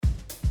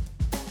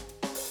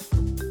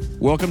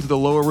Welcome to the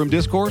Lower Room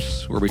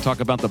Discourse, where we talk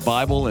about the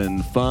Bible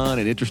in fun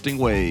and interesting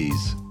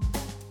ways.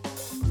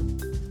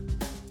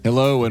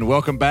 Hello, and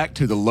welcome back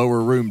to the Lower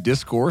Room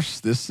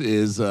Discourse. This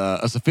is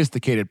a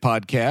sophisticated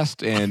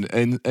podcast, and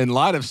in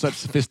light of such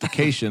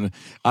sophistication,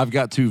 I've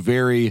got two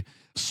very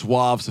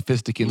suave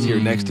sophisticants here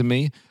next to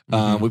me.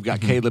 We've got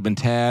Caleb and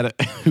Tad,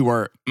 who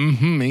are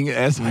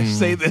as I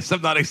say this.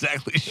 I'm not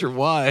exactly sure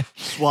why.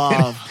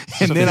 Suave.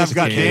 And then I've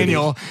got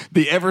Daniel,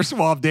 the ever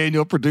suave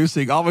Daniel,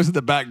 producing, always in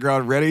the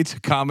background, ready to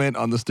comment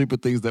on the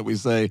stupid things that we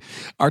say.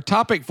 Our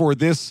topic for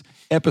this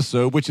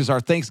episode, which is our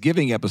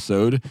Thanksgiving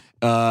episode,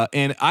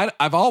 and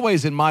I've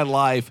always in my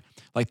life,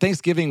 like,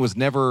 Thanksgiving was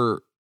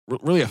never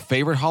really a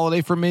favorite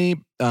holiday for me.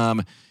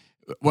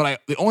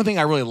 The only thing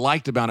I really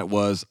liked about it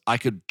was I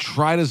could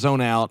try to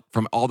zone out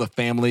from all the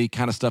family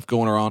kind of stuff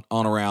going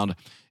around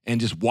and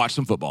just watch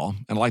some football,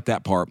 and I like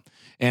that part.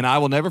 And I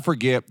will never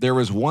forget, there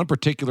was one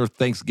particular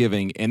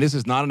Thanksgiving, and this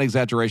is not an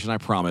exaggeration, I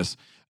promise.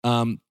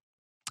 One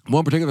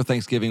particular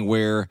Thanksgiving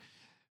where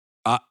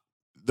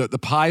the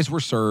pies were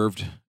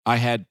served. I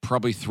had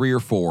probably 3 or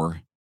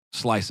 4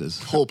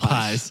 slices. Whole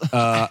pies.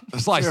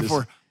 Slices. 3 or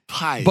 4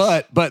 pies.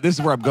 But this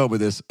is where I'm going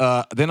with this.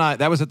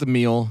 That was at the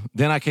meal.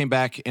 Then I came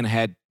back and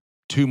had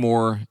 2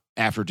 more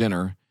after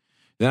dinner.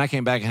 Then I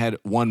came back and had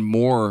 1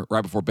 more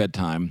right before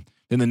bedtime.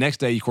 Then the next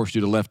day, of course, you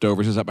do the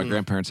leftovers. This is at my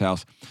grandparents'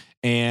 house.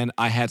 And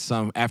I had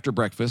some after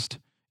breakfast.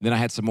 Then I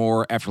had some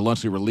more after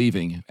lunch. We were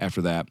leaving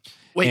after that.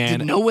 Wait, and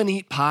did no one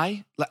eat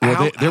pie?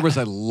 There was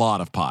a lot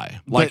of pie.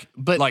 But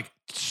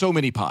so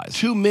many pies.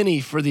 Too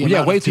many for the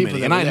amount way of too people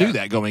many. that And were I knew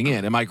there. that going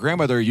in. And my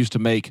grandmother used to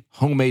make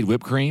homemade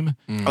whipped cream,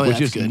 Oh, which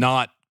that's is good.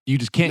 not, you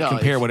just can't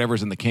compare it's-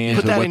 whatever's in the can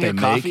Put to that what in they your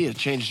make. coffee, it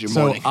changed your So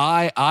morning.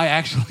 I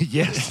actually,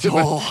 yes.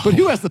 Oh. But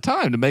who has the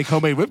time to make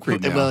homemade whipped cream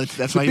now? Well,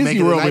 that's a why you busy make it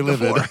the world we night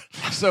live in.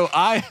 before. So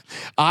I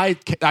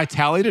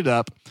tallied it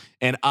up,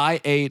 and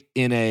I ate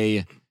in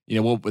a,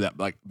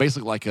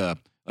 basically like a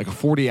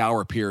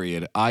 40-hour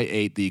period. I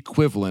ate the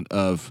equivalent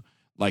of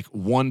like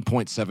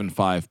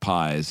 1.75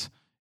 pies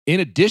in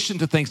addition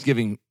to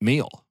Thanksgiving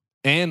meal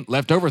and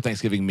leftover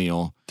Thanksgiving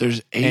meal. There's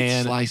 8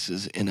 and-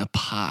 slices in a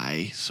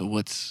pie, so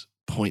what's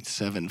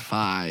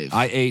 0.75?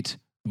 I ate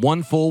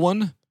 1 full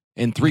one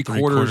and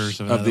 3/4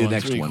 of of the another one.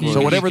 next one. 3/4.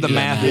 So whatever You the can do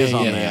that math math. is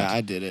on yeah, that.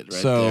 I did it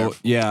right So there.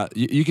 yeah,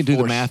 you can do the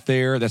Force. math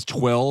there. That's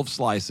 12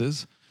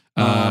 slices.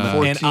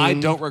 Uh, And I 14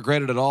 don't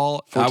regret it at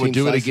all. I 14 would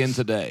do it slices. again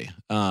today.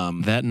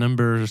 That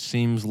number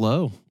seems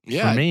low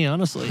Yeah. for me,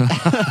 honestly.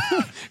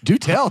 Do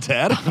tell,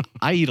 Ted.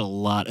 I eat a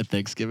lot at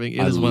Thanksgiving.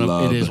 I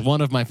love It is it. one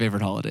of my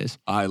favorite holidays,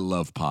 I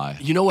love pie.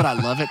 You know what I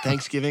love at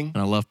Thanksgiving?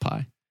 and I love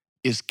pie.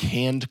 Is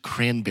canned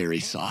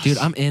cranberry sauce. Dude,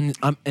 I'm in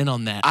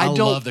on that. I love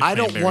don't. the I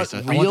don't cranberry want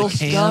sauce. real I want the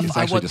stuff. can, It's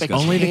I actually want the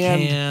disgusting. only the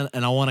canned. can,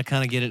 and I want to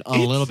kind of get it on a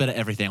It's- little bit of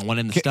everything. I want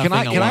it in the Can stuffing.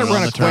 I want it run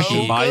on a the question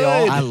turkey. by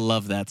y'all? I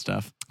love that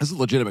stuff. This is a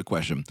legitimate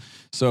question.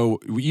 So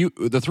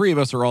the 3 of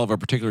us are all of a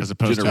particular As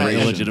opposed to a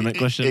generation. illegitimate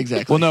question.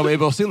 Exactly. Well, no, it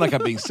will seem like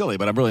I'm being silly,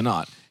 but I'm really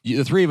not.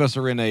 The 3 of us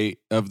are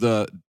of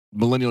the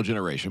millennial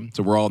generation,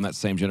 so we're all in that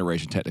same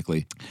generation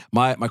technically.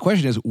 My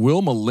question is,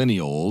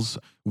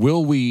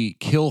 will we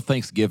kill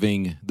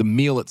Thanksgiving, the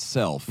meal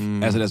itself,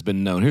 as it has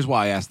been known? Here's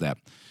why I ask that.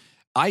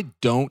 I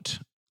don't,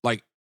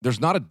 there's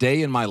not a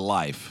day in my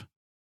life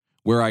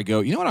where I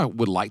go, you know what I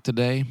would like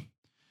today?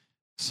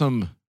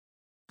 Some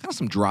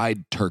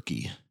dried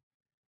turkey.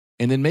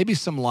 And then maybe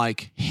some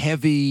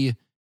heavy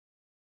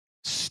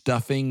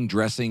stuffing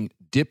dressing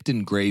dipped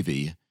in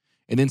gravy,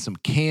 and then some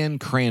canned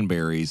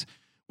cranberries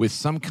with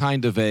some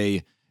kind of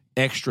a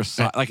extra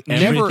side.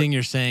 Everything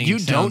you're saying, You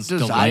sounds don't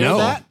desire delightful.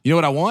 that? You know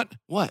what I want?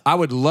 What? I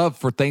would love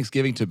for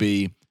Thanksgiving to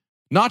be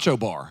nacho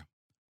bar,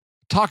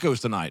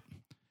 tacos tonight.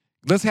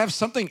 Let's have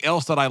something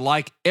else that I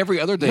like every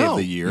other day No, of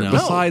the year no.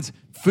 besides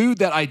food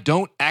that I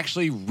don't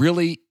actually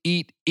really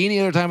eat any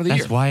other time of the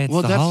That's year. why it's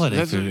Well, the that's- holiday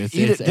that's- food.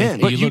 eat it then.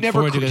 But you look never.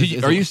 forward to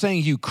it. Are you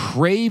saying you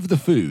crave the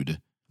food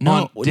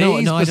on No,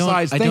 days no,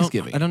 besides I don't.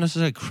 Thanksgiving? I don't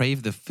necessarily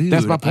crave the food.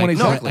 That's my point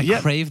exactly. I Yeah.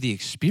 crave the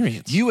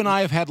experience. You and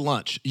I have had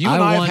lunch. You I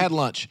and I have want- had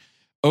lunch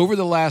over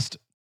the last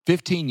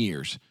 15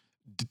 years,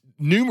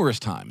 numerous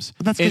times.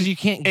 But that's 'cause And- you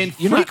can't- And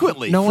you're not-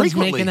 frequently, no one's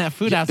frequently, making that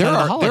food yeah, outside of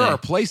the holiday. There are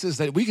places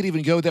that we could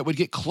even go that would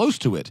get close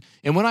to it.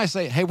 And when I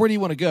say, hey, where do you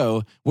want to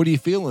go? What are you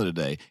feeling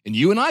today? And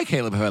you and I,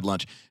 Caleb, have had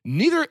lunch.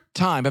 Neither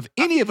time have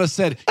any of us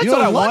said, you know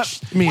what I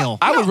want? meal.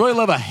 I would really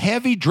love a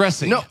heavy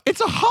dressing. No, it's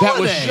a That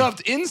holiday. was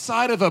shoved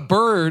inside of a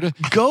bird,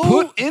 Go-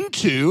 put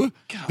into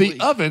Golly. the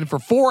oven for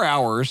 4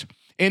 hours,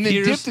 and then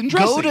dipped in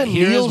dressing. Go to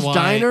Here's Neil's why-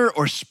 Diner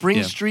or Spring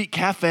Yeah. Street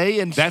Cafe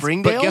in But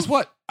Springdale. guess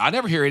what? I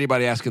never hear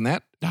anybody asking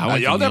that. I went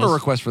to Y'all never Neil's.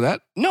 request for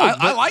that. No, I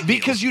but like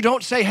because you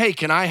don't say, "Hey,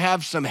 can I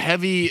have some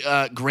heavy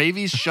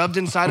gravies shoved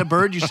inside a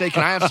bird?" You say,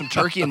 "Can I have some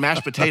turkey and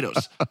mashed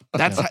potatoes?"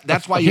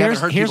 That's why you haven't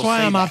heard Here's people why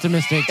say I'm that.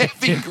 optimistic.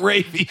 heavy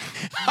gravy.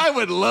 I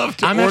would love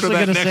to I'm order actually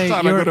that going to next say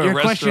time I go to a your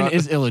question restaurant.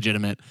 is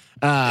illegitimate.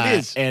 It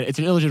is. And it's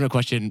an illegitimate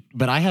question,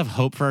 but I have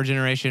hope for our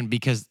generation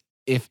because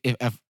if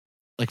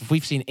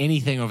we've seen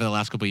anything over the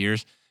last couple of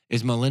years,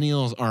 is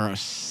millennials are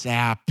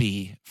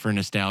sappy for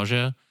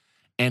nostalgia.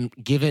 and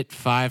give it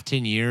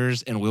 5-10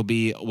 years, and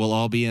we'll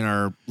all be in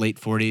our late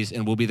 40s,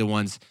 and we'll be the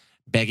ones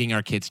begging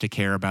our kids to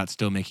care about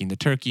still making the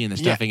turkey and the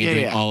stuffing and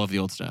doing all of the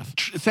old stuff.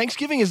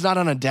 Thanksgiving is not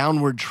on a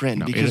downward trend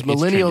No, because it's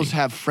millennials trendy.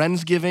 have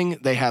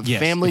Friendsgiving, they have Yes,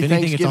 family if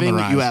anything, it's on the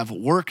Thanksgiving, you rise. have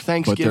work But,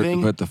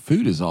 Thanksgiving. but the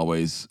food is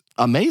always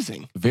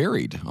Amazing.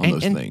 varied on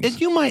those things.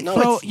 And you might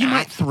No, it's you not.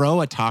 might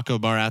throw a taco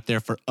bar out there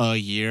for a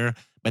year,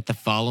 but the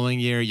following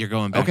year you're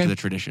going back Okay. to the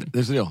tradition.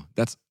 There's the deal.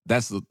 That's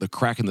the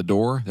crack in the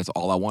door. That's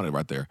all I wanted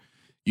right there.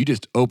 You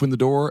just open the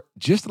door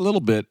just a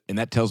little bit, and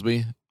that tells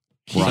me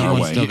we're on our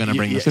Someone's way. still going to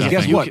bring the Because stuffing.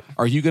 guess what?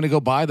 Are you going to go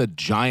buy the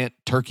giant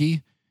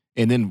turkey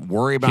and then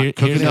worry about Here-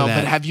 cooking here's it? No,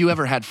 that. but have you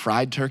ever had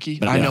fried turkey?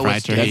 But I yeah, know fried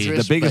it's turkey-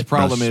 dangerous. The biggest but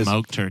problem is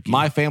smoked turkey.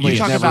 my family you has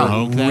talk never. about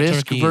smoked that risk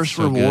turkey is versus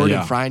so good. reward Yeah.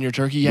 and frying your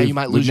turkey. Yeah, We've- you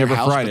might we've lose your never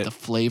house, fried but it. the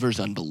flavor's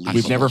unbelievable.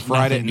 We've never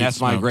fried it, Nothing and that's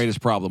beats my smoked.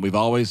 greatest problem. We've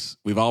always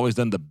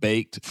done the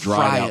baked, dried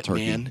Fry out it,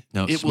 turkey. man.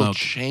 No, it will smoked.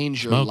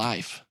 change your Smoked.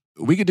 life.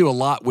 We could do a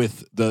lot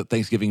with the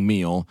Thanksgiving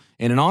meal.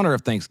 And in honor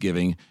of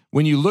Thanksgiving,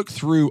 when you look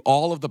through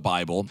all of the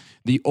Bible,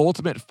 the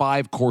ultimate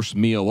 5-course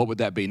meal, what would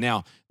that be?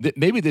 Now,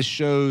 maybe this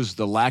shows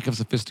the lack of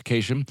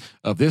sophistication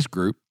of this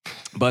group.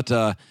 But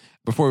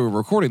before we were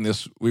recording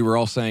this, we were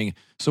all saying,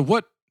 so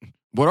what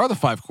are the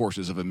 5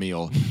 courses of a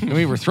meal? And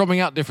we were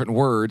throwing out different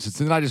words. And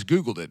then I just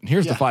Googled it. And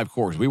here's the Yeah. 5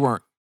 courses. We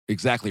weren't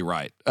exactly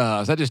right.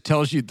 So that just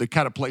tells you the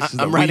kind of places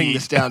I'm that writing we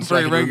this down eat so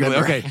I very can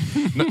regularly.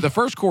 remember. Okay. The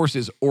first course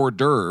is hors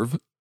d'oeuvre,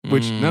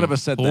 which none of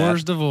us said that.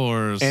 Whores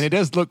divorce. And it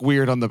does look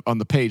weird on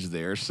the page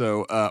there.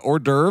 So hors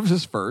d'oeuvres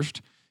is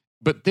first,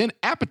 but then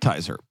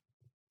appetizer.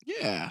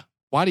 Yeah.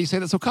 Why do you say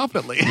that so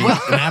confidently? an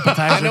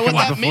appetizer I know what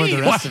comes that before means.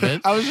 the rest of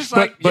it. I was just But-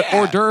 like, but yeah,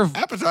 hors d'oeuvre-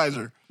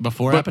 appetizer.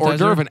 Before but hors appetizer.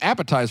 d'oeuvre and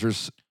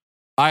appetizers,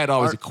 I had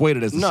always Are-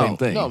 equated as the no, same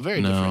thing. No,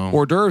 very different. No.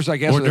 Hors d'oeuvres, I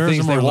guess, Hors are the d'oeuvres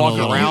things are they more walk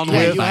little- around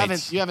Yeah, with.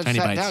 you haven't Tiny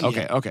sat bites. down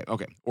Okay, yet.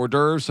 okay. Hors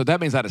d'oeuvres. So that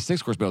means out of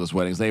 6 course meal at this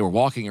weddings, they were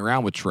walking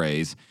around with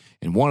trays,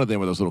 and one of them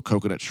were those little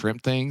coconut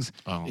shrimp things.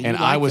 Oh. You And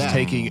like I was that.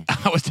 taking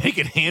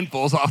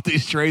handfuls off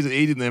these trays and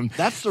eating them.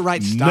 That's the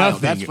right style.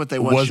 Nothing That's what they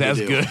want was you to as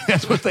do. good.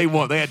 That's what they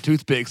want. They had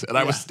toothpicks, and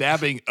I was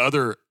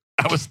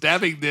Yeah.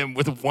 stabbing them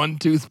with one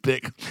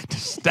toothpick to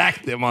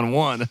stack them on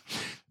one.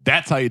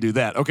 That's how you do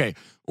that. Okay,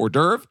 hors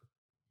d'oeuvre,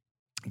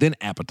 then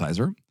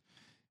appetizer,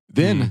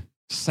 then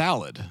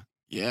salad.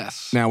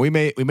 Yes. Now we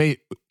may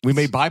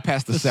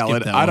bypass the Let's skip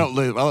salad. that I one. don't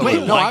live. I don't Wait,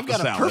 really no, like I've the got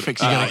a salad.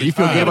 perfect All salad. right, you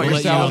feel All good right, about We'll your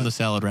let you on salad? the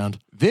salad round.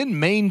 Then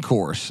main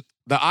course.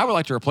 I would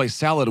like to replace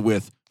salad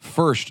with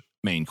first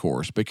main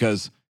course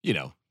because,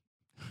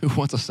 who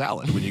wants a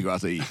salad when you go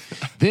out to eat?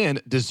 Then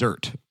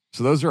dessert.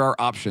 So those are our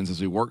options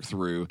as we work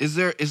through. Is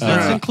there Let's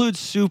a, include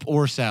soup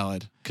or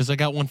salad because I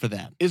got one for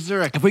that. is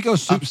there a If we go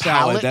soup a salad,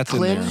 palate that's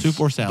in there. cleanse Soup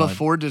or salad.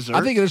 before dessert?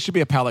 I think there should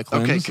be a palate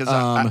cleanse. okay, because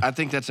I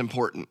think that's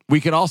important.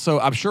 We could also,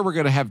 I'm sure we're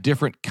going to have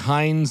different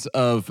kinds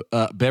of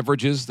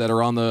beverages that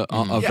are on the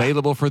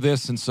available for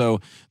this. And so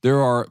there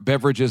are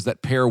beverages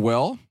that pair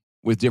well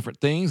with different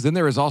things. Then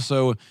there is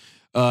also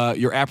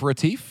your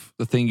aperitif,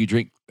 the thing you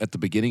drink at the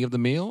beginning of the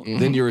meal.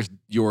 Then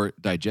your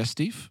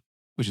digestif,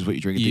 which is what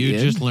you drink at the You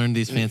end. just learned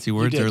these fancy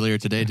words did. earlier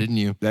today, didn't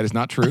you? That is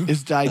not true.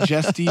 Is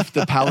digestif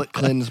the palate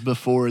cleanse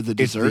before the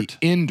It's dessert?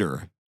 the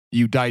ender.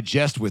 You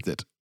digest with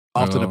it.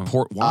 Often Oh. a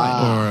port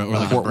wine. Or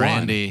like a port wine.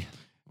 brandy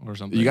or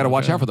something. You got to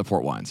watch Okay. out for the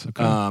port wines.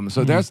 Okay.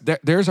 So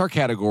there's our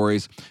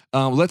categories.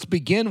 Let's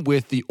begin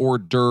with the hors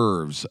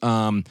d'oeuvres.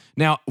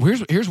 Now,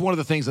 here's one of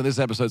the things in this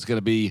episode is going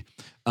to be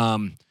we're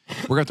going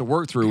to have to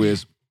work through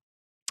is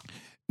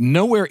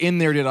nowhere in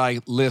there did I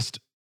list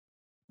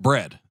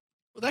bread.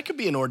 Well, that could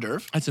be an hors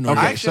d'oeuvre. That's an Okay,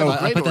 order. so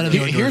I put that in the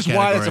hors d'oeuvre here's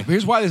category.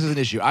 here's why this is an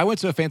issue. I went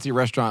to a fancy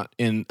restaurant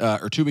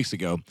or 2 weeks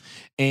ago,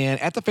 and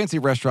at the fancy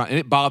restaurant, and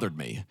it bothered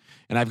me.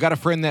 And I've got a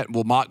friend that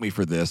will mock me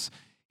for this.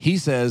 He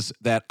says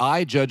that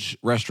I judge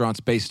restaurants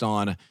based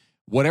on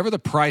whatever the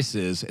price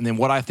is, and then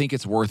what I think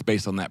it's worth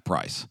based on that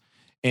price.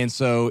 And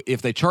so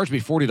if they charge me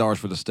 $40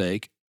 for the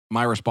steak,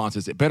 my response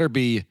is it better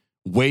be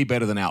way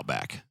better than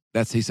Outback.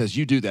 He says,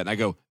 you do that. And I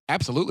go,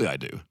 absolutely I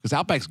do, because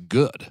Outback's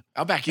good.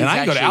 Outback is And I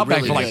can go to actually Outback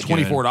really for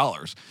like good.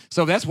 $24.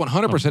 So that's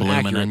 100% A bloomin'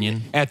 accurate.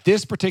 onion. At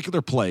this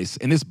particular place,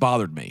 and this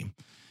bothered me,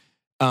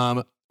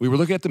 we were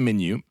looking at the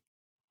menu.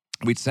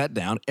 We'd sat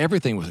down.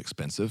 Everything was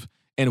expensive.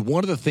 And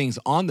one of the things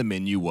on the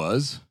menu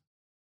was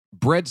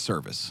bread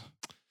service.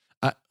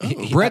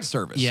 Bread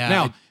service. yeah,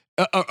 Now,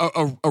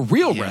 a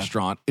real Yeah.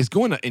 restaurant is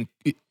going to,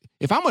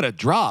 if I'm going to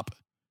drop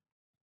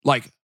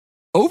like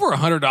over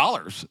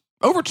 $100,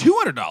 over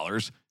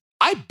 $200,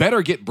 I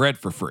better get bread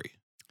for free.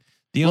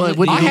 The Well, only, it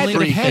would I be had to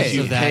free pay. because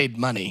you of that, paid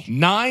money.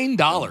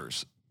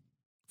 $9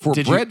 for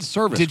Did you- bread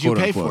service. did you quote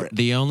pay unquote. for it?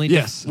 the only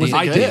Yes, Was it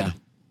I good? did. Yeah.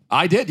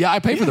 I did. Yeah, I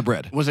paid for Yeah. the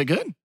bread. Was it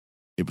good?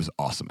 It was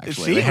awesome,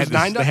 actually. See, They it had was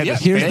 $9. they had Yeah.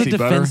 this Here's the fancy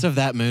defense butter. of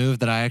that move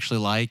that I actually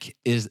like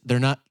is they're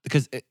not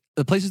because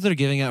the places that are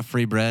giving out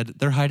free bread,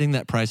 they're hiding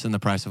that price in the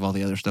price of all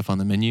the other stuff on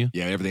the menu.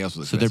 Yeah, everything else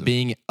was So expensive. they're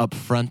being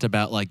upfront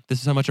about like this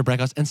is how much a bread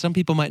costs, and some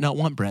people might not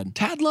want bread.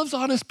 Tad loves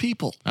honest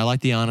people. I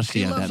like the honesty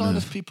He of loves that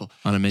honest move people.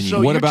 on a menu. So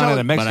What you're about at a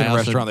telling- Mexican But I also-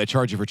 restaurant? They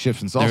charge you for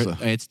chips and They're-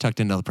 salsa. it's tucked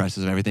into the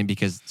prices of everything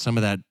because some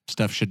of that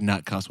stuff should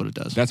not cost what it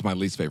does. That's my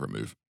least favorite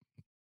move.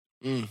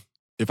 Mm.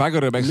 If I go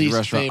to a Mexican Least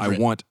restaurant, favorite.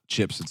 I want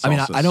chips and salsa. I mean,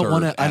 I don't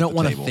want served to. I at don't the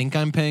want to table. think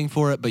I'm paying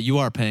for it, but you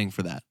are paying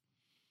for that.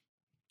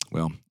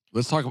 Well,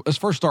 let's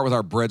first start with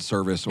our bread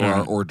service or All our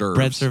right. hors d'oeuvres.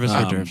 Bread service,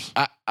 hors d'oeuvres.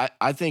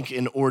 I think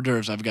in hors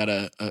d'oeuvres, I've got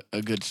a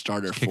good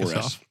starter Kick for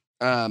us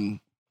us.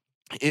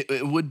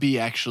 It would be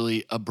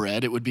actually a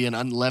bread. It would be an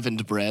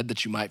unleavened bread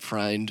that you might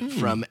find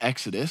from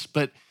Exodus.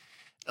 But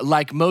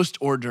like most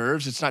hors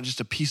d'oeuvres, it's not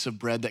just a piece of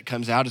bread that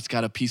comes out. It's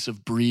got a piece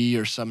of brie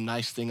or some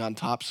nice thing on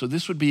top. So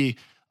this would be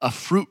a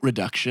fruit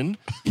reduction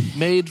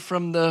made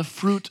from the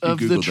fruit of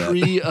the Googled that.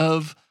 tree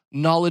of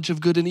knowledge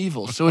of good and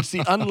evil. So it's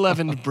the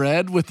unleavened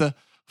bread with a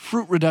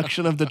fruit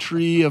reduction of the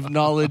tree of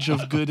knowledge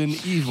of good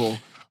and evil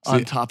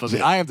on top of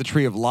it. I have the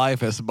tree of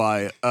life as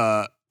my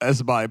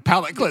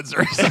palate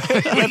cleanser.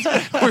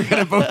 We're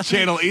gonna both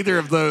channel either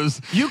of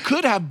those. You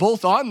could have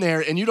both on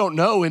there, and you don't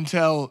know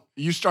until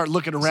you start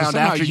looking around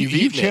somehow after you've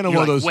you eaten channel it. You're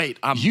one of like,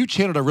 those. Wait, you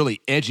channeled a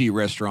really edgy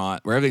restaurant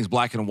where everything's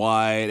black and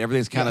white.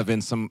 Everything's kind of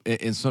in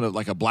sort of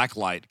like a black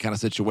light kind of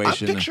I'm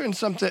situation. picturing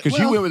something. Because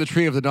well, you went with the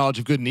tree of the knowledge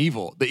of good and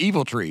evil, the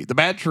evil tree, the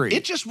bad tree.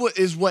 it just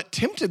is what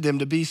tempted them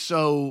to be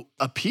so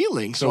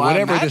appealing. So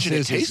whatever I this imagine it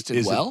is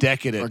tasted well a or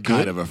decadent good.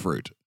 kind of a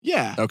fruit.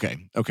 Yeah, Okay.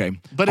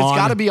 but it's On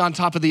got to be on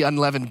top of the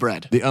unleavened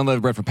bread. the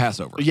unleavened bread from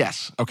Passover.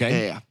 Yes.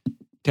 Okay. Yeah.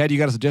 Ted, you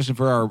got a suggestion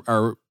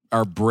for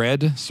our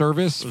bread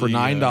service for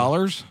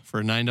 $9?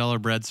 For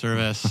 $9 bread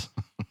service.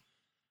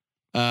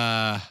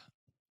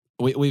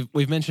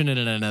 We've mentioned it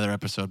in another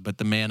episode, but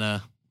the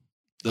manna.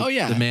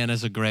 The manna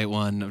is a great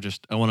one.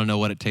 I want to know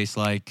what it tastes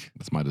like.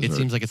 That's my dessert. It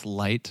seems like it's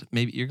light.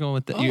 Maybe you're going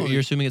with that. You're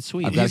assuming it's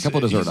sweet. I've got a couple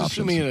dessert he's options.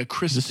 Assuming it a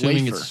crisp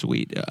assuming wafer. it's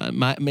sweet. In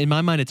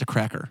my mind, it's a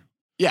cracker,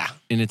 Yeah.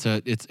 and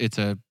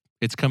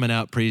it's coming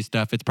out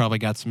pre-stuff. It's probably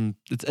got some.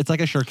 It's like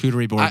a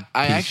charcuterie board.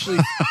 I piece. actually,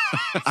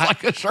 It's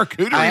like a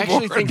charcuterie I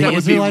actually board. think The that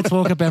would be. Israelites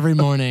woke up every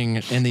morning,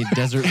 and the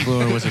desert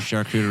floor was a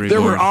charcuterie There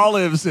board. were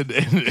olives and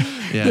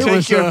Yeah. there Take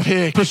was your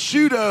pick.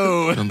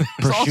 prosciutto, Some there's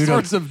all prosciutto,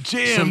 sorts of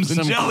jams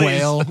and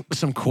jellies.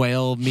 some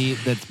quail meat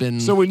that's been.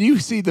 So when you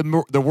see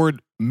the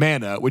word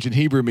manna, which in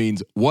Hebrew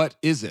means what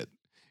is it,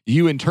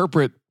 you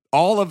interpret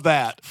all of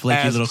that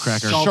Flaky as little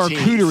cracker.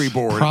 charcuterie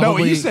board. No,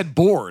 Probably- you said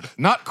board,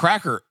 not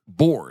cracker.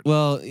 Board.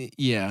 well,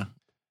 yeah.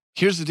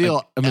 Here's the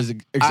deal. I'm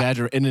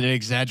in an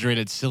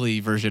exaggerated,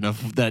 silly version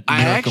of that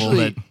I miracle actually-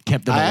 that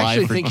kept them I alive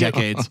actually for think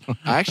decades.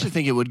 I actually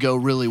think it would go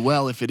really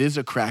well if it is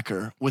a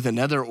cracker with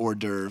another hors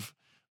d'oeuvre,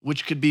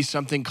 which could be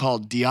something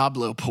called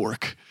Diablo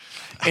pork.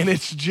 And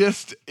it's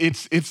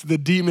the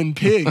demon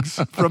pigs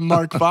from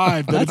Mark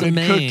 5 that have That's a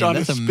been cooked main. on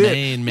That's a a spit.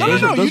 main, No,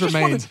 main. no, Those you are just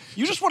want mains.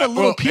 you just want a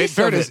little piece in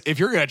fairness, of it. if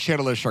you're going to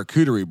channel a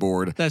charcuterie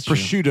board, That's true.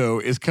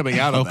 prosciutto is coming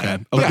out of Okay. that.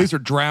 Okay. But these are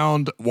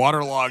drowned,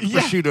 waterlogged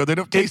prosciutto. They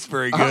don't taste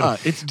very good.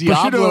 It's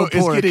Diablo prosciutto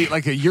pork. is getting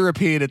like a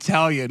European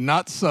Italian,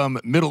 not some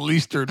Middle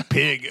Eastern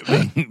pig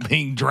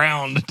being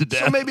drowned to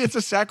death. So maybe it's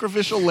a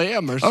sacrificial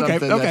lamb or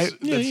something. Okay.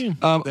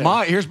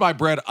 that's- Here's my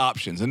bread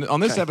options, and on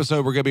this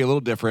episode we're going to be a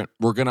little different.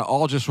 We're going to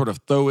all just sort of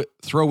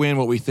throw in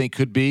what we think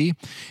could be, and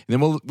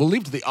then we'll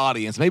leave to the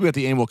audience. Maybe at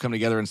the end we'll come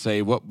together and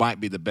say what might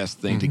be the best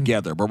thing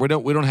together. But we're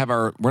not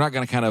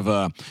going to kind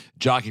of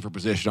jockey for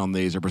position on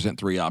these or present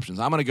three options.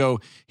 I'm going to go.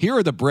 Here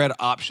are the bread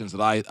options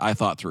that I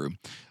thought through.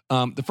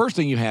 The first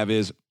thing you have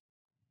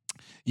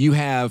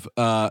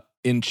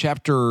in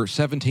chapter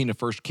 17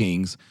 of 1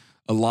 Kings,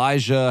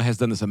 Elijah has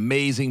done this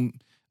amazing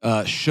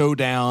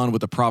showdown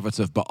with the prophets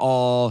of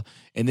Baal,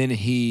 and then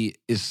he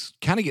is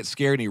kind of gets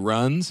scared and he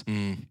runs,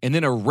 and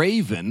then a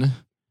raven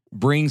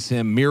brings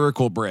him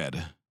miracle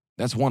bread.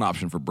 That's one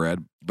option for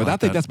bread, but I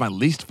think that's my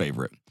least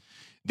favorite.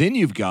 Then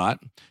you've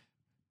got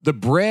the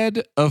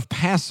bread of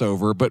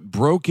Passover, but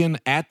broken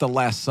at the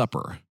Last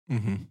Supper,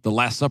 the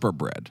Last Supper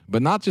bread.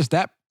 But not just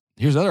that.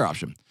 Here's the other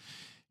option.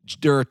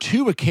 There are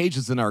two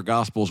occasions in our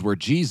Gospels where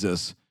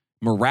Jesus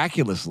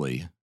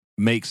miraculously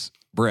makes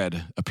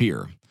bread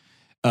appear.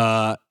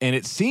 And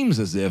it seems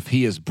as if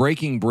he is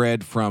breaking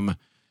bread from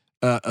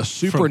a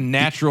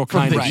supernatural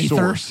kind of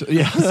source.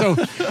 Yeah. So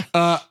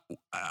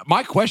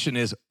my question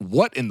is,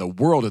 what in the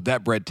world did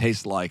that bread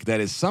taste like that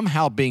is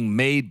somehow being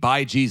made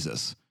by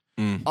Jesus?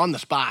 on the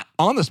spot.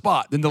 On the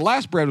spot. Then the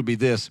last bread would be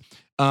this.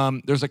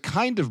 There's a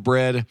kind of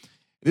bread.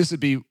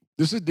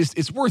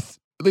 It's worth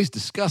at least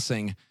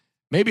discussing.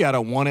 Maybe I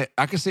don't want it.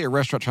 I could see a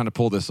restaurant trying to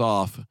pull this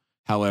off,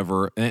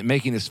 however, and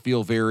making this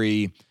feel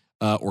very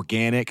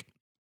organic.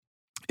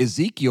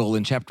 Ezekiel,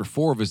 in chapter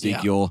 4 of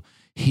Ezekiel,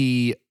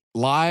 he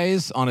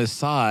lies on his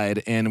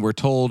side, and we're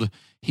told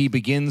he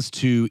begins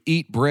to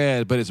eat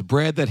bread, but it's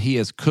bread that he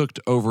has cooked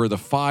over the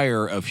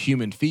fire of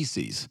human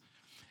feces.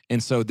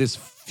 And so this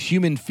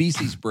human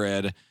feces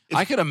bread,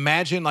 I could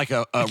imagine like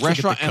a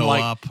restaurant in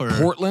like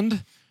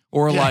Portland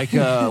or like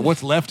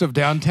what's left of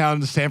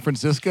downtown San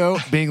Francisco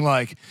being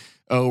like,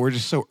 oh, we're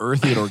just so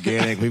earthy and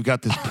organic. We've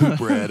got this poop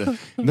bread.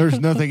 And there's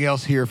nothing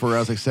else here for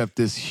us except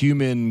this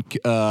human,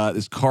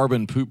 this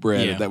carbon poop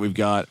bread that we've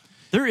got.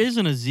 There is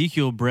an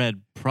Ezekiel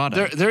bread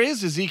product. There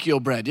is Ezekiel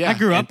bread. Yeah, I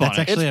grew up on That's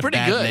it. actually It's a pretty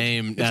bad good.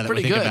 name. It's now that we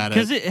pretty think good. about it.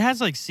 Because it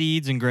has like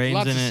seeds and grains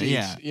Lots in of it. seeds.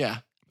 Yeah. Yeah.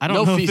 I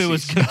don't know if it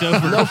was cooked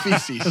over. No This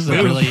feces. is a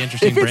really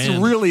interesting If it's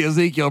brand. really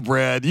Ezekiel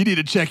bread, you need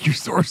to check your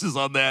sources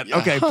on that. Yeah.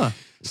 Okay. Huh.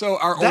 So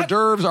our hors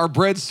d'oeuvres, our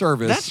bread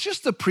service. That's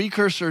just the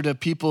precursor to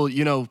people,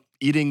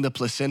 eating the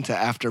placenta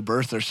after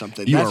birth or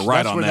something. you That's are right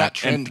that's on where that. that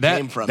trend And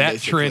came from. That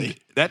basically.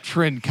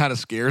 trend kind of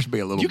scares me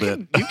a little You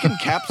bit. can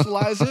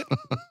capsulize it.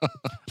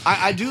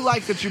 I do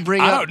like that you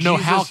bring I up don't know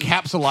how Jesus-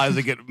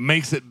 capsulizing it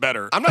makes it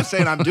better. I'm not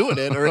saying I'm doing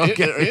it or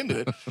into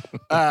it.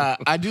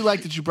 I do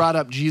like that you brought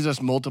up Jesus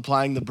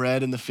multiplying the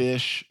bread and the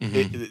fish.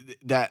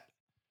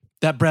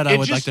 That bread I It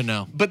would like just- to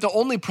know. But the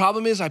only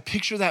problem is I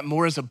picture that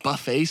more as a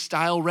buffet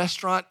style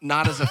restaurant,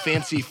 not as a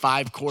fancy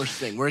 5-course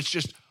thing where it's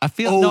just I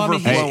feel no. I mean,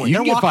 overflowing. Hey, you they're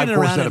can get walking 5 course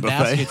around at a in buffet.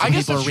 baskets. I and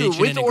guess people that's are true.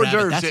 reaching With in and hors grabbing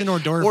it. d'oeuvres, That's an hors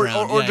d'oeuvre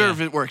round. hors Yeah,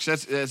 d'oeuvre, it works.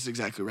 That's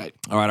exactly right.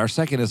 All right, our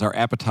second is our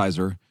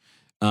appetizer.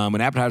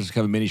 And appetizers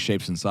come in many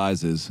shapes and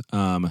sizes.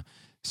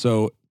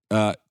 So,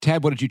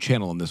 Tad, what did you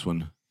channel on this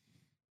one?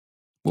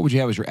 What would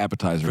you have as your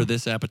appetizer? For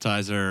this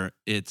appetizer,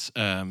 it's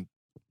a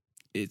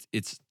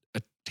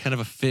kind of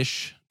a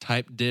fish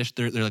type dish.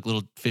 They're like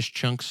little fish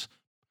chunks,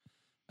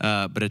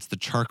 but it's the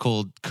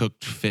charcoal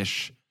cooked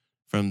fish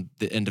from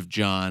the end of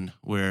John,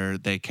 where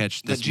they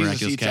catch this That Jesus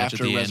miraculous eats catch at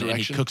after the end, and he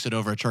resurrection? cooks it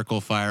over a charcoal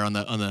fire on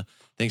the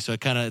thing. So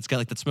it's got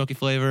like that smoky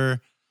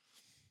flavor.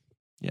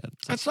 Yeah,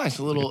 it's That's nice.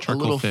 A little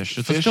charcoal fish.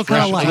 It's fish still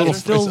kind of fresh light. appetizer. It's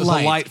still It's a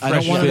light. light, I don't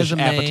fresh want it as fish a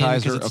main 'cause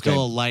appetizer. It's Okay.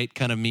 still a light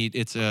kind of meat.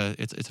 It's a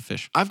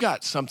fish. I've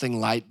got something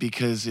light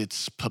because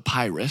it's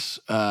papyrus.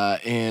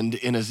 And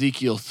in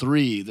Ezekiel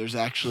 3, there's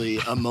actually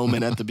a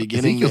moment at the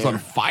beginning Ezekiel's there on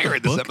fire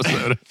in this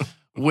episode.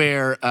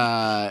 where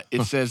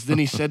it says, "Then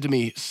he said to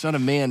me, Son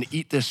of man,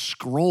 eat this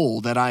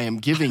scroll that I am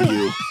giving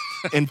you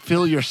and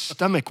fill your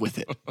stomach with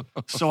it."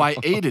 So I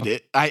ate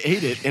it,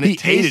 and He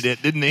hated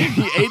it, didn't he?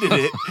 He ate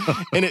it,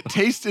 and it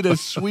tasted as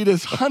sweet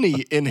as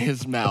honey in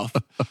his mouth.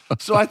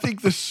 So I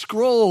think the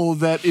scroll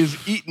that is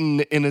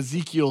eaten in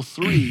Ezekiel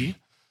 3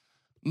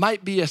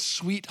 might be a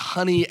sweet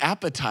honey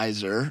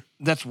appetizer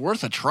that's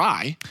worth a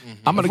try.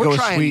 I'm going If to go we're with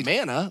trying sweet.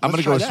 manna, I'm going let's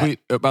to go with try that.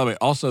 sweet. By the way,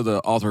 also the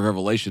author of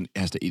Revelation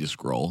has to eat a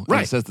scroll. And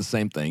Right. it says the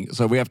same thing.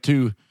 So we have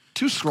two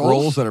Two scrolls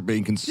scrolls. that are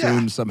being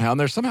consumed Yeah. somehow, and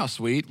they're somehow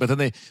sweet. But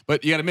then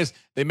but you got to miss.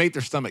 They make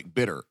their stomach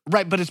bitter.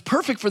 Right, but it's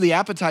perfect for the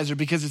appetizer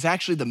because it's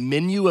actually the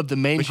menu of the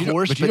main But you don't,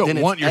 course. but you don't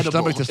then want it's your edible,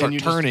 stomach to and start you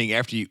just- turning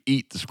after you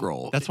eat the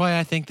scroll. That's why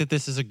I think that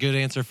this is a good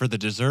answer for the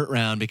dessert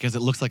round because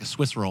it looks like a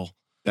Swiss roll.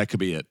 That could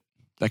be it.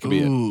 That could be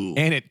Ooh. it.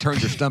 And it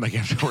turns your stomach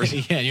afterwards.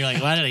 Yeah, and you're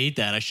like, why did I eat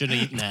that? I shouldn't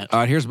have eaten that. All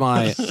right, here's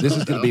my. This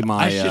is going to be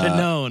my. I should have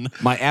known.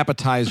 My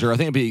appetizer. I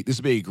think this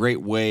would be a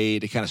great way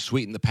to kind of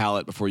sweeten the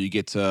palate before you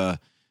get to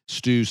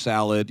stew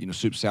salad,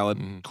 soup salad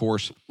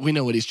course. We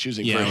know what he's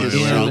choosing Yeah, for his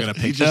we're all stew. gonna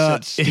He pick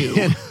just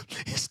said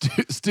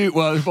stew. stew.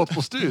 Well, there's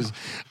multiple stews.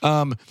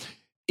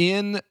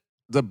 In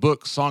the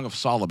book Song of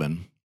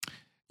Solomon,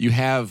 you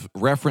have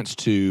reference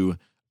to,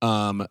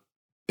 and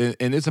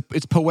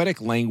it's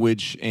poetic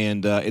language,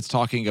 and it's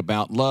talking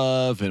about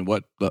love and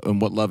what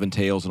love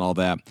entails and all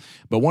that.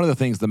 But one of the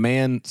things the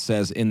man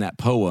says in that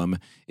poem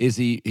is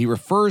he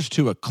refers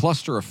to a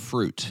cluster of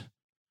fruit,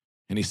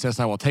 and he says,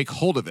 "I will take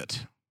hold of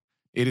it.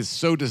 It is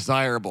so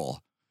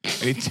desirable."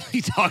 And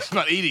he talks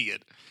about eating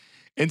it.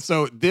 And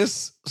so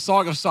this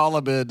Song of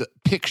Solomon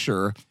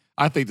picture,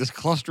 I think this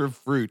cluster of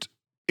fruit,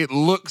 it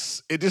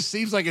just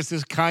seems like it's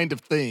this kind of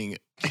thing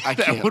I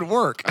that can't. would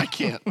work. I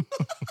can't.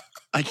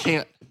 I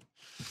can't.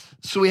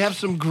 So we have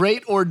some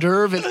great hors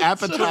d'oeuvre and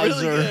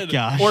appetizer,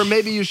 Gosh. or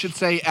maybe you should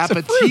say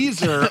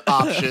appetizer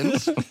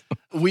options.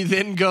 We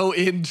then go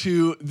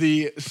into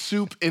the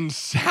soup and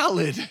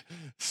salad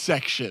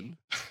section.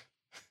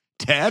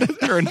 Tad,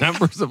 there are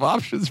numbers of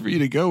options for you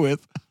to go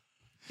with.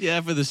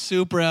 Yeah, for the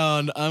soup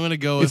round, I'm gonna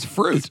go with It's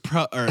fruit.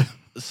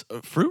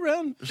 fruit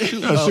round.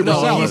 Soup, No, soup or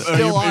salad. He's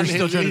still, you're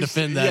still trying to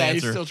defend that yeah,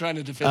 answer. he's still trying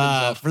to defend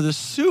himself. For the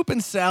soup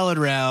and salad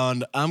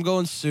round, I'm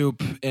going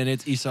soup, and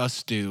it's Esau's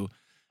stew.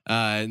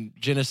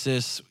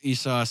 Genesis,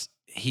 Esau,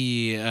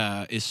 he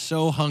is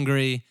so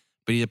hungry,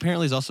 but he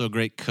apparently is also a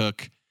great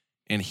cook,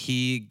 and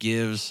he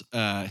gives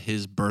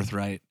his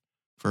birthright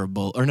for a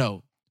bull. Or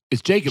no,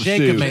 It's Jacob's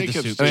Jacob stew. made the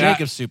Jacob's soup. stew.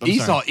 Jacob's soup. I'm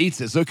Esau sorry. eats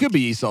it, so it could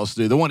be Esau's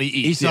stew, the one he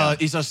eats. Esau, yeah.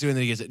 Esau's stew, and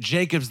then he gets it.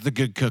 Jacob's the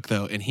good cook,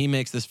 though, and he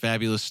makes this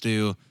fabulous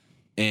stew,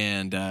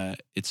 and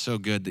it's so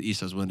good that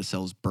Esau's willing to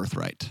sell his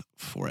birthright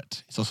for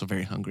it. He's also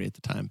very hungry at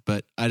the time,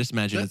 but I just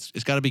imagine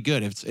it's got to be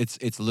good.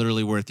 It's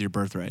literally worth your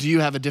birthright. Do you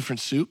have a different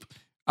soup?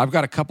 I've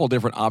got a couple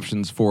different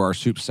options for our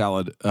soup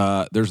salad.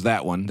 There's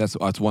that one. That's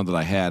one that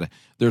I had.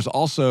 There's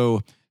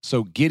also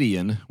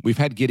Gideon. We've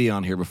had Gideon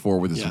on here before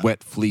with his Yeah.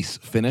 wet fleece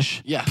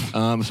finish. Yeah.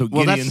 So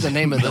Well, that's Gideon's the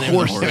name of the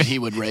horse that he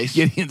would race.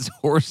 Gideon's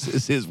horse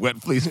is his wet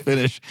fleece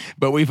finish.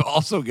 But we've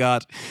also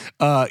got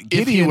If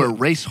Gideon. he were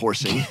race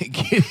horsing.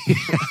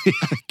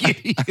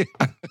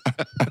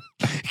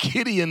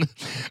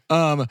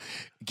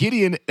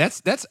 Gideon.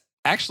 That's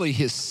actually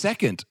his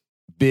second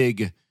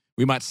big,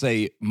 we might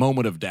say,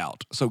 moment of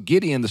doubt. So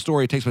Gideon, the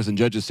story takes place in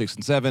Judges 6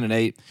 and 7 and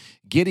 8.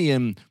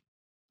 Gideon,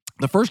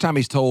 the first time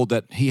he's told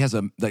that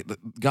that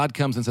God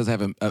comes and says, "I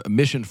have a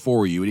mission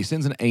for you," and he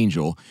sends an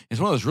angel. It's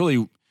one of those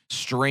really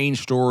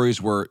strange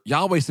stories where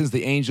Yahweh sends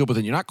the angel, but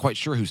then you're not quite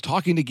sure who's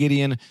talking to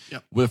Gideon.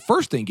 Yep. Well, the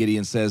first thing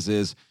Gideon says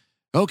is,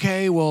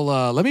 okay, well,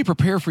 let me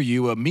prepare for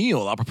you a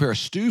meal. I'll prepare a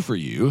stew for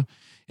you.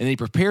 And then he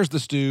prepares the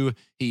stew.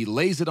 He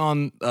lays it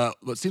on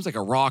what seems like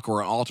a rock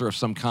or an altar of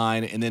some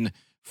kind, and then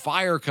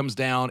fire comes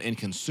down and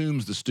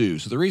consumes the stew.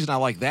 So the reason I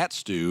like that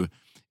stew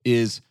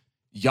is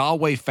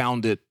Yahweh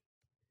found it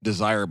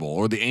desirable,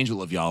 or the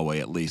angel of Yahweh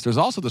at least. There's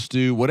also the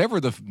stew, whatever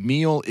the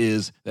meal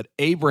is that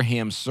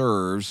Abraham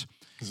serves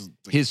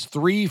his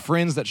three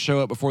friends that show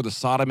up before the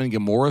Sodom and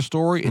Gomorrah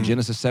story in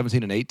Genesis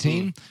 17 and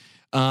 18.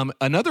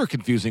 Another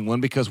confusing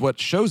one, because what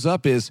shows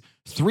up is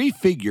three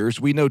figures.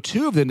 We know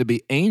two of them to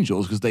be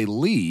angels because they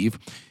leave.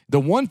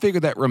 The one figure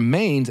that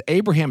remains,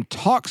 Abraham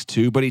talks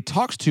to, but he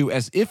talks to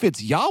as if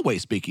it's Yahweh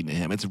speaking to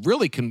him. It's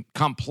really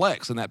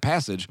complex in that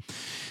passage.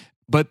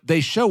 But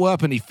they show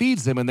up and he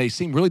feeds them, and they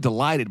seem really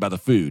delighted by the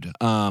food.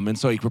 And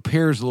so he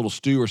prepares a little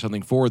stew or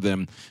something for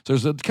them. So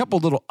there's a couple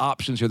little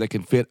options here that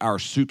can fit our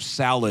soup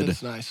salad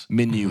That's nice.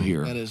 menu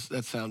here.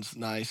 That sounds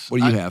nice.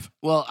 What do you have?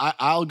 Well,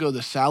 I'll go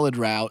the salad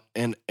route,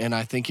 and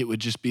I think it would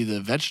just be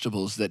the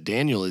vegetables that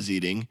Daniel is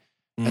eating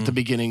at the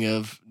beginning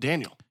of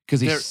Daniel. Because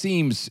he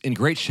seems in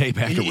great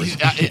shape afterwards.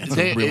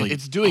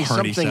 It's doing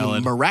hearty something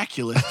salad.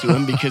 miraculous to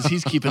him because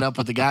he's keeping up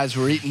with the guys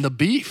who are eating the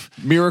beef.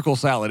 Miracle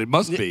salad. It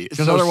must be.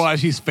 Because So-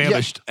 otherwise he's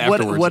famished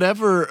afterwards.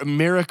 Whatever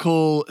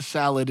miracle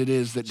salad it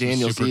is that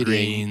Daniel's Super eating.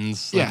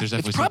 greens. Yeah, there's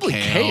it's definitely probably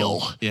some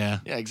kale. Yeah,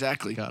 Yeah,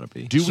 exactly. gotta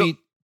be.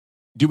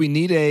 Do we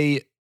need a?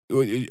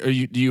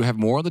 Do you have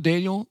more of the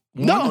Daniel?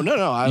 No.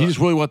 You just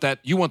really want that.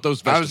 You want those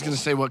vegetables. I was going to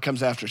say what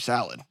comes after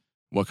salad.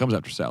 What comes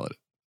after salad?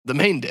 The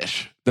main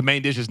dish. The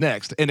main dish is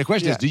next. And the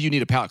question is, do you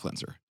need a palate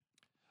cleanser?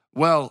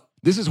 Well,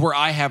 This is where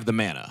I have the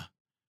manna.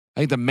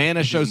 I think the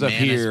manna shows up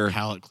Manna's here,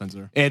 palate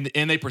cleanser. and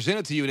they present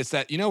it to you, and it's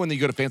that, when you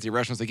go to fancy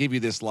restaurants, they give you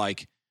this,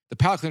 like, the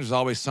palate cleanser is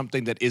always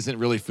something that isn't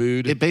really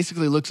food. it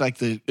basically looks like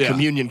the Yeah.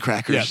 communion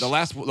crackers. Yeah,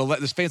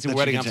 this fancy that you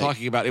wedding can I'm take.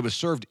 talking about, it was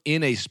served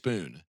in a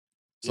spoon.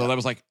 So Yeah. that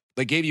was like,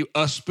 they gave you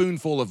a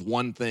spoonful of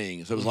one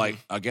thing. So it was like,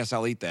 I guess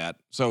I'll eat that.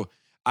 So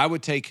I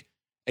would take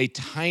a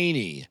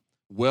tiny,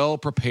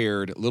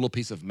 well-prepared little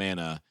piece of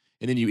manna,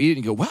 and then you eat it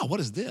and go, wow, what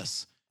is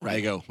this? Right.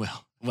 They go,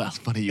 well, it's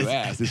funny you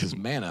asked. This is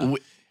manna. W-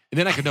 And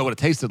then I could know what it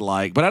tasted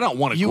like, but I don't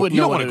want to. You You wouldn't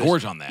don't know want what to it is.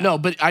 gorge on that. No,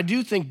 but I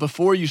do think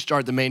before you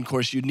start the main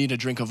course, you'd need a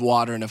drink of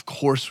water. And of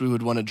course, we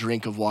would want a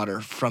drink of water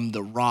from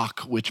the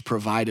rock which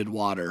provided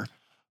water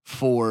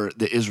for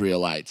the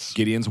Israelites.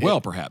 Gideon's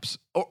well, perhaps.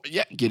 Or,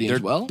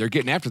 Gideon's well. They're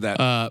getting after that.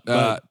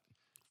 But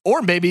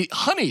Or maybe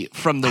honey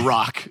from the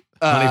rock.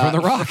 Honey from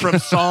the rock. From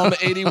Psalm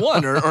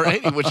 81 or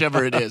 80,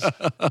 whichever it is.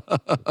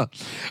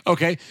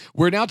 Okay,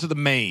 we're now to the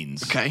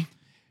mains. Okay.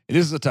 And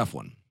this is a tough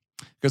one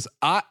because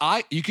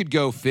you could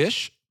go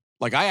fish.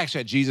 Like I actually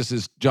had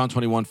Jesus's John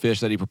 21 fish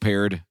that he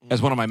prepared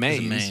as one of my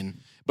mains. main.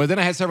 But then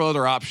I had several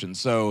other options.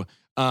 So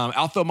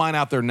I'll throw mine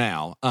out there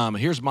now.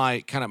 Here's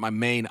my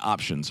main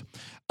options.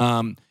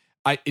 My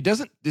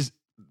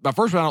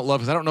first one I don't love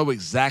because I don't know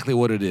exactly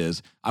what it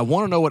is. I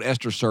want to know what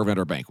Esther's serving at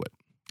her banquet.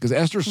 Because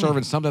Esther's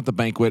serving something at the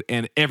banquet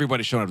and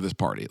everybody's showing up to this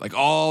party. Like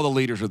all the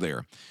leaders are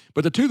there.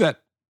 But the two that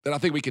I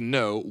think we can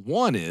know,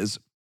 one is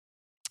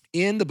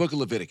in the book of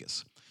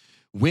Leviticus,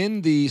 so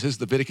this is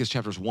Leviticus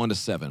chapters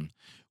 1-7,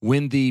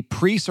 when the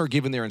priests are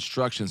given their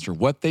instructions for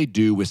what they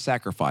do with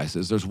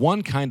sacrifices, there's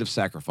one kind of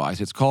sacrifice.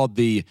 It's called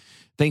the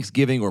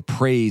Thanksgiving or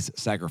praise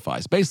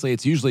sacrifice. Basically,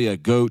 it's usually a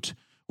goat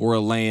or a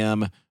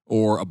lamb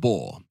or a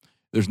bull.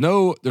 There's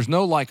no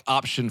like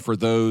option for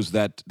those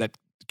that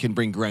can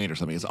bring grain or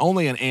something. It's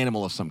only an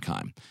animal of some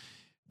kind.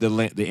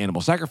 The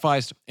animal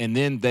sacrificed, and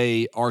then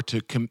they are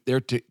to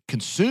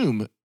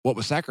consume what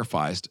was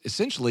sacrificed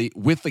essentially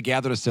with the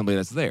gathered assembly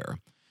that's there.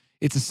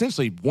 It's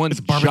essentially one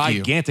barbecue.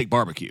 gigantic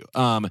barbecue.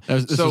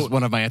 This was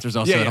one of my answers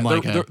also. Yeah, and I'm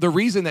like, the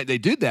reason that they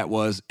did that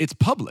was it's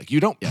public. You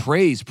don't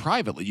praise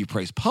privately, you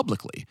praise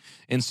publicly.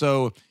 And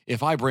so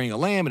if I bring a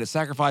lamb and it's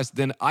sacrificed,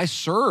 then I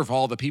serve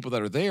all the people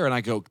that are there and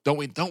I go, don't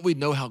we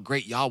know how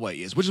great Yahweh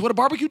is? Which is what a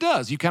barbecue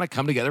does. You kind of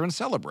come together and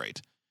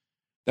celebrate.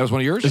 That was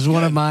one of yours? this is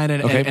one of mine,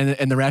 and, Okay.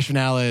 and the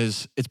rationale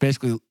is it's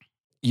basically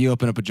you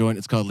open up a joint.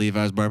 It's called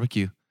Levi's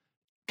Barbecue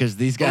because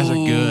these guys are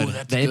Ooh, good.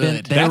 that's They've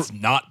good. been That's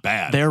not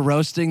bad. they're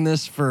roasting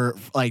this for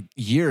like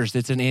years.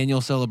 It's an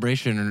annual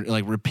celebration and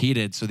like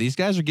repeated. So these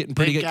guys are getting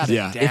pretty They good. got 'cause it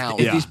Yeah. down.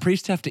 If Yeah. these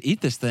priests have to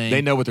eat this thing,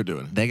 They know what they're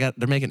doing. they're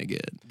making it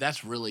good.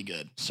 That's really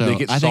good. So They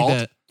get I salt think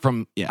that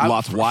from Yeah.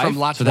 Lot's From wife.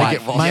 Lot's so they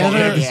wife. get My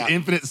other- this Yeah.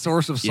 infinite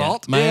source of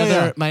salt.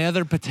 My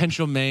other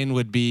potential main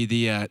would be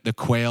the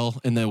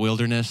quail in the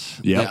wilderness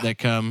Yeah. that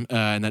come,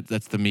 and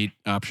that's the meat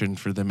option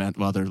for them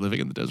while they're living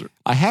in the desert.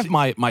 I have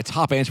my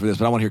top answer for this,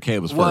 but I want to hear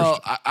Caleb's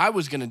Well, first. I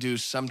was going to do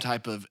some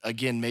type of,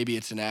 again, maybe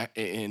it's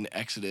in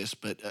Exodus,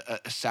 but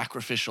a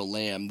sacrificial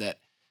lamb that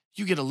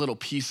you get a little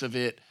piece of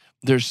it.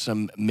 There's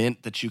some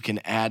mint that you can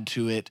add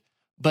to it.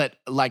 But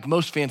like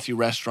most fancy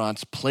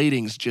restaurants,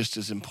 plating's just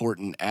as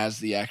important as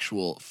the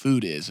actual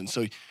food is. And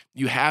so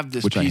you have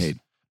this Which I piece. hate.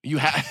 You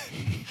have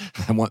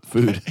I want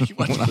food. You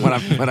want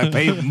when I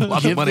pay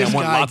lots of give money, this I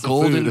want guy lots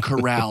Golden of food.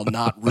 Corral,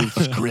 not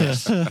Ruth's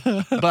Chris.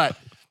 But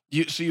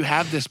So you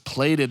have this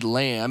plated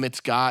lamb. It's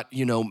got,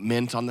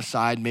 mint on the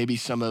side, maybe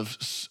some of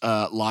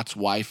Lot's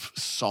wife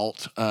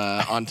salt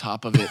on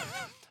top of it.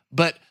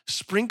 But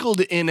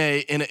sprinkled in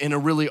a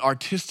really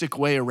artistic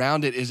way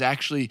around it is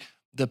actually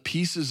the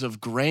pieces of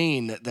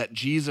grain that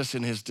Jesus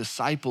and his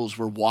disciples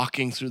were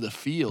walking through the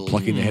field.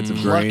 Plucking the heads of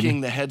grain.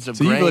 Plucking the heads of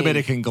So grain. you really made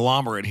a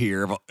conglomerate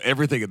here of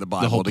everything in the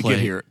Bible whole to plate. get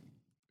here.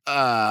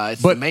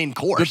 It's But the main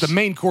course. But the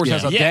main course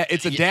has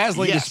it's a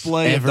dazzling yes.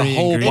 display of the Every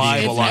whole ingredient.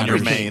 Bible on your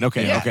everything. main.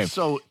 Okay, Yeah, okay.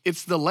 So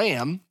it's the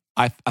lamb.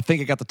 I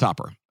think I got the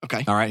topper.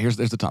 Okay. All right, there's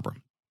the topper.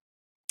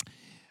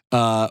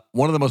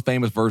 One of the most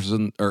famous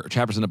verses or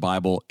chapters in the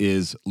Bible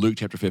is Luke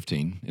chapter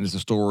 15. And it's a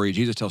story.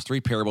 Jesus tells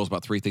 3 parables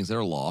about 3 things that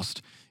are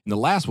lost. And the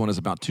last one is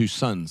about 2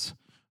 sons,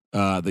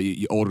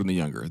 the older and the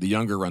younger. The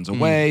younger runs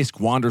away,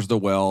 squanders the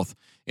wealth.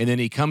 And then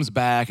he comes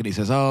back and he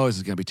says, oh, this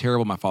is going to be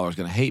terrible. My father's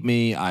going to hate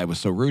me. I was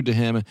so rude to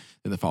him.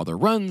 Then the father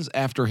runs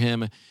after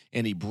him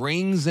and he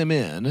brings him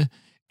in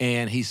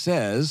and he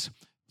says,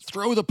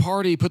 throw the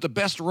party, put the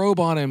best robe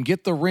on him,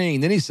 get the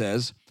ring. Then he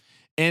says,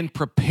 and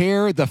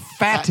prepare the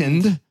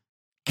fattened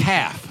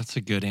calf That's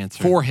a good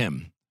answer. for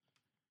him.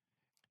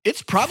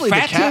 It's probably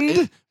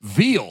Fattened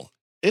veal.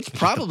 It's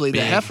probably the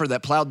big- heifer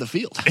that plowed the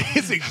field.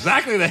 It's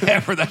exactly the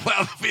heifer that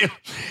plowed the field.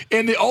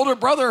 And the older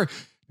brother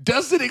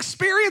doesn't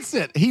experience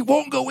it. He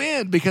won't go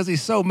in because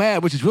he's so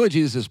mad, which is really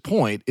Jesus'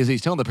 point, is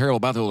he's telling the parable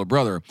about the older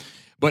brother.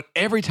 But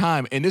every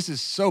time, and this is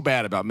so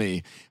bad about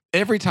me,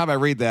 every time I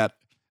read that,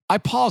 I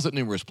pause at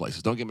numerous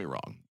places. Don't get me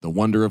wrong. The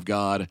wonder of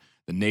God,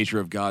 the nature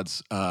of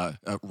God's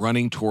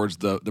running towards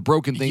the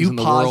broken things You in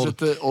the pause world. at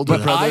the older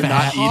But brother I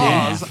not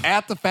pause eating.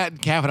 at the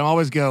fattened calf, and I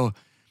always go,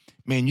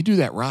 man, you do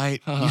that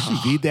right. You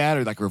sous vide that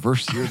or like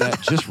reverse sear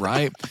that just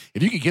right.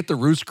 If you could get the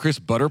Ruth's Chris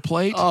butter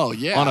plate Oh,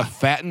 yeah. on a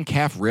fattened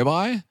calf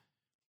ribeye,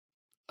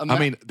 I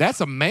mean,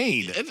 that's a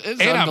main. It's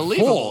and I'm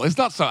unbelievable. full. It's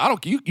not so. I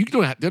don't. You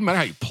don't. Doesn't matter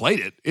how you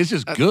plate it. It's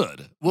just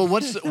good. Well,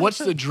 what's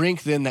the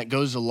drink then that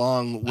goes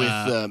along with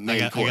the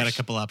main I course? got a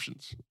couple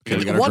options. Okay,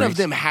 we got our One drinks. of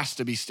them has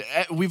to be.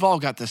 We've all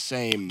got the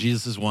same.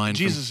 Jesus' wine. from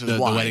Jesus' the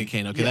wine. wedding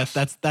cane. Okay, Yes.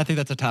 that's I think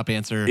that's a top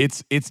answer.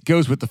 It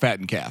goes with the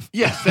fattened calf.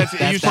 Yes, that's,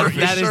 That's you serve,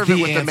 that you is serve the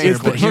it with the answer, main It's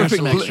the but course. here's perfect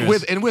some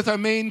extras. with our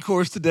main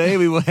course today.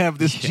 We will have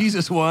this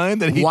Jesus wine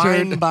that he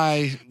Wine turned.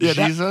 by Yeah,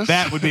 Jesus.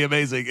 that would be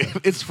amazing.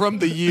 It's from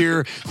the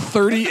year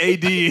 30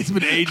 AD. It's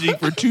been aging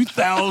for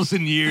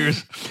 2,000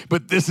 years,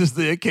 but this is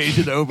the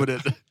occasion to open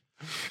it.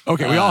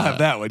 Okay, we all have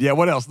that one. Yeah,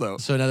 what else though?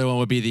 So another one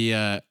would be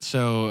the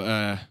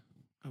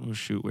oh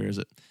shoot, where is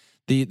it?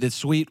 The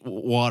sweet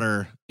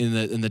water in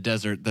the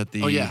desert that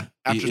the Oh, yeah.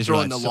 the After throwing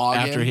Israelites- the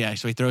log in? yeah,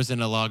 so he throws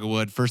in a log of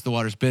wood. First the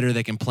water's bitter,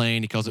 they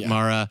complain. He calls it Yeah.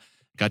 Mara.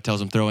 God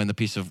tells him throw in the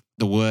piece of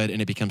the wood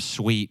and it becomes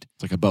sweet.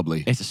 It's like a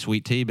bubbly. It's a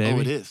sweet tea, baby.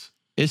 Oh, it is.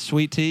 It's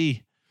sweet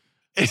tea.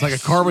 It's like a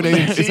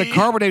carbonated. It's a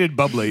carbonated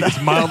bubbly.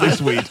 It's mildly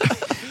sweet.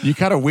 You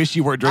kind of wish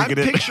you weren't I'm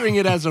drinking it. picturing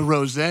it as a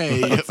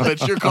rosé,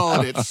 but you're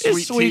calling it sweet,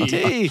 It's sweet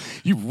tea.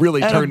 You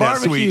really At a turned that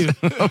sweet.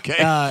 barbecue.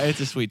 Okay. It's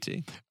a sweet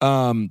tea.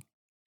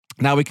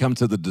 Now we come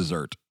to the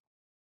dessert.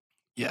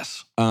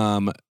 Yes.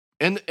 Um,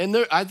 And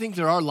there, I think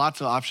there are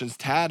lots of options.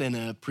 Tad in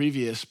a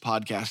previous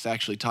podcast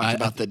actually talked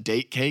about the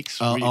date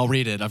cakes. I'll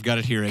read it. I've got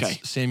it here. Okay.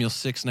 It's Samuel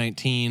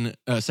 6:19,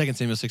 2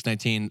 Samuel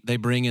 6:19. They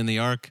bring in the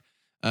ark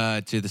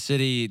to the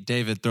city.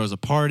 David throws a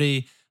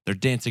party. They're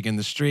dancing in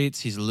the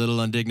streets. He's a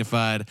little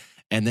undignified.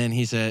 And then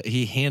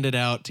he handed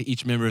out to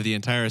each member of the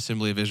entire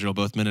assembly of Israel,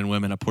 both men and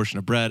women, a portion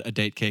of bread, a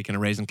date cake, and a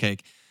raisin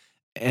cake.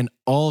 And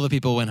all the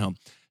people went home.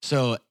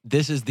 So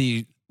this is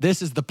the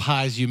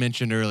pies you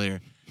mentioned earlier.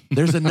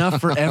 There's enough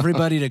for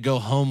everybody to go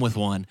home with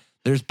one.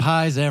 There's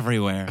pies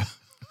everywhere.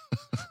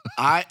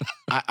 I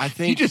you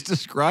think just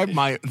described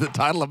the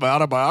title of my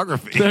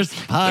autobiography. There's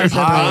pies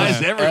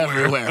pies everywhere.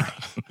 everywhere.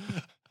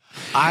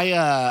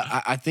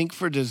 I think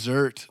for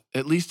dessert,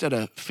 at least at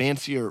a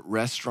fancier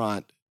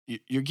restaurant,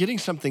 you're getting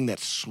something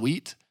that's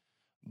sweet,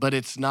 but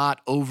it's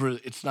not over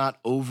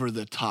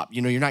the top.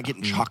 You're not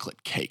getting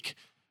chocolate cake.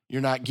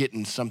 You're not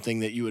getting something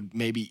that you would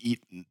maybe eat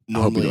I hope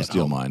normally. you don't at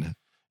steal home. mine.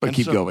 But And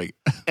keep so- going.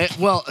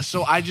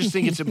 So I just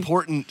think it's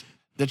important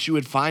that you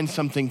would find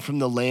something from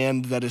the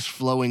land that is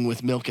flowing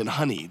with milk and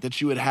honey,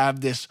 that you would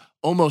have this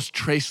almost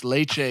tres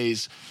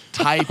leches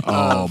type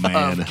of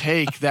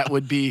cake that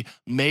would be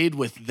made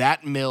with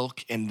that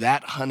milk and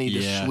that honey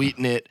to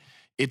sweeten it.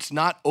 It's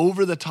not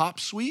over the top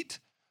sweet,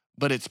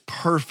 but it's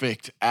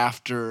perfect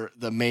after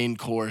the main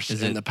course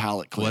and the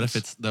palate cleanse. What if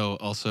it's though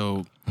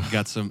also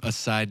got a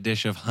side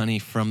dish of honey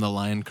from the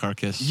lion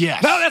carcass?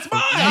 Yes. No, that's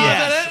mine.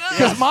 Yes.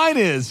 Because mine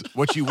is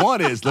what you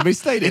want is. Let me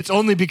state it. It's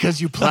only because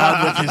you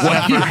plowed with his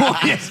What you heifer.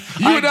 want is.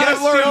 You and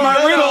I learned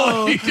my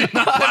riddle. You did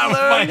not plow with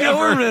my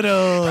heifer.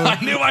 riddle. I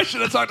knew I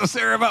should have talked to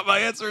Sarah about my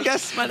answers.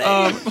 Guess my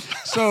name.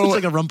 So It's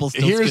like a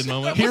Rumpelstiltskin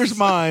moment. Here's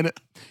mine.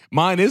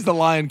 Mine is the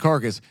lion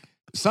carcass.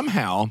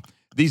 Somehow,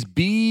 these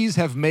bees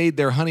have made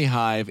their honey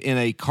hive in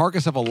a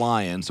carcass of a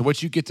lion. So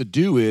what you get to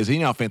do is, you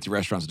know how fancy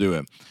restaurants do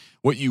it.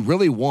 What you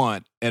really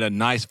want at a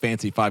nice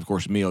fancy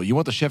 5-course meal, you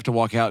want the chef to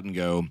walk out and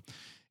go,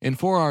 and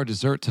for our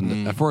dessert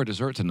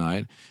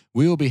tonight,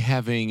 we will be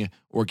having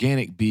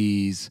organic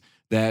bees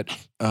that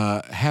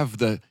have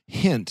the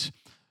hint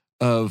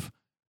of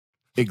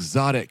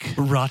exotic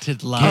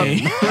Rotted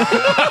lion.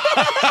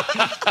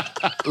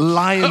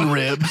 Lion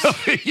ribs.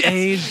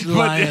 Aged But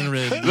lion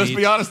rib. Let's meat.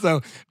 be honest,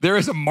 though. There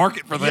is a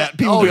market for that. Yeah,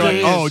 People oh, be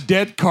like, there oh, is.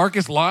 dead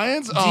carcass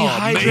lions? Oh,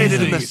 Dehydrated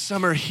in amazing. the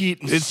summer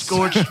heat and It's-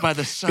 scorched by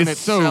the sun It's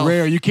itself. so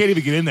rare. You can't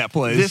even get in that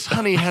place. This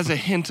honey has a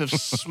hint of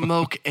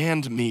smoke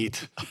and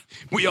meat.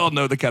 We all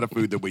know the kind of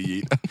food that we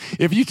eat.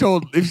 If you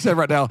said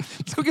right now,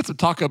 let's go get some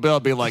Taco Bell,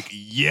 I'd be like,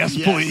 yes,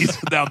 please.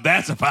 Now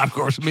that's a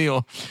 5-course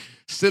meal.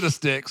 Cita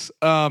sticks.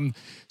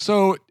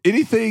 So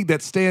anything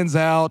that stands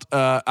out,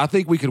 I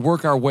think we could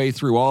work our way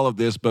through all of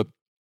this, but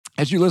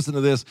as you listen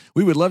to this,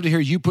 we would love to hear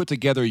you put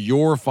together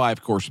your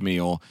 5-course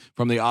meal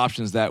from the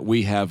options that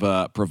we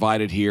have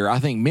provided here. I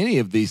think many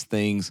of these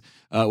things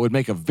would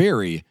make a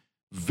very,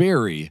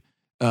 very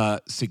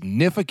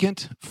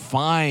significant,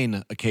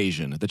 fine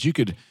occasion that you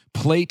could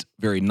plate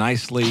very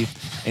nicely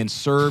and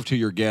serve to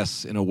your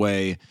guests in a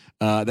way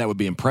that would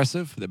be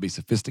impressive, that'd be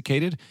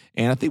sophisticated.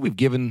 And I think we've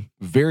given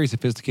very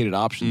sophisticated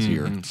options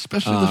here.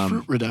 Especially the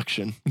fruit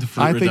reduction. The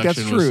fruit I think that's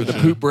reduction was, true. The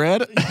poop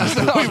bread.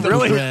 We've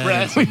really,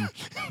 bread, some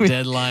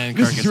dead lion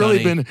this carcass has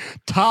really honey. been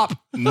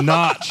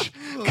top-notch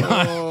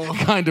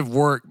kind of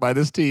work by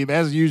this team,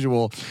 as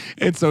usual.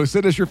 And so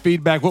send us your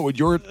feedback. What would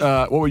your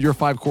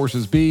 5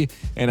 courses be?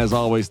 And as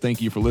always,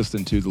 thank you for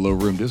listening to the Low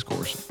Room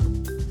Discourse.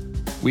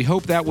 We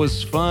hope that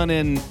was fun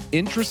and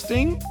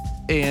interesting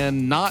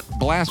and not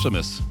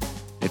blasphemous.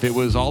 If it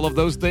was all of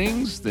those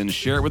things, then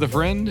share it with a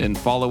friend and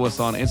follow us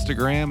on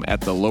Instagram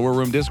at the Lower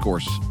Room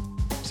Discourse.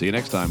 See you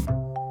next time.